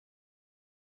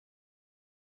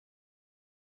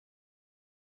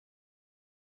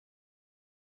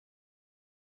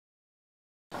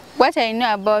What I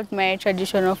know about my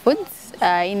traditional foods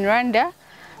in Rwanda,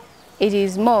 it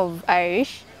is more of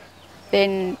Irish,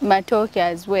 then matoke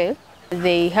as well.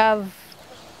 They have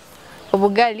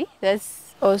obugali,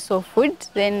 that's also food.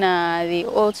 Then they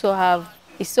also have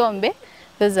isombe.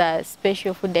 Those are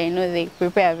special food I know they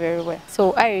prepare very well.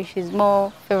 So Irish is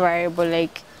more favorable,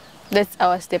 like that's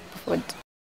our staple food.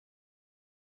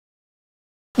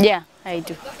 Yeah, I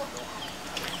do.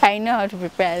 I know how to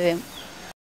prepare them.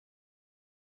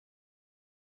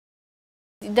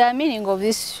 The meaning of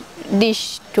this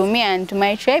dish to me and to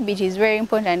my tribe, it is very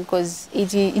important because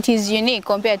it is unique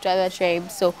compared to other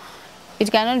tribes. So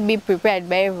it cannot be prepared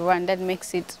by everyone. That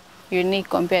makes it unique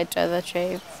compared to other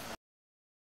tribes.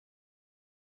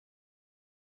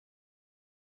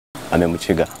 I'm a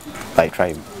Muchiga by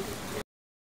tribe.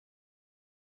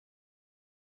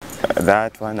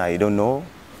 That one I don't know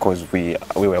because we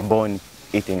were born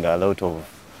eating a lot of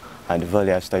and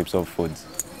various types of foods.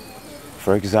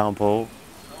 For example,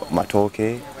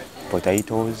 matoke,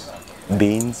 potatoes,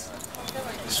 beans,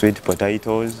 sweet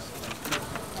potatoes,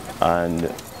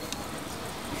 and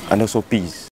also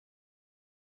peas.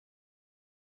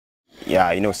 Yeah,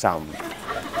 I know some.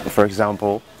 For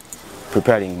example,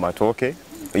 preparing matoke,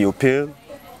 you peel,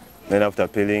 then after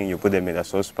peeling you put them in a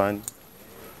saucepan.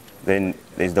 Then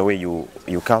there's the way you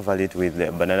cover it with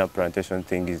the banana plantation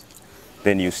thing,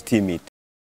 then you steam it.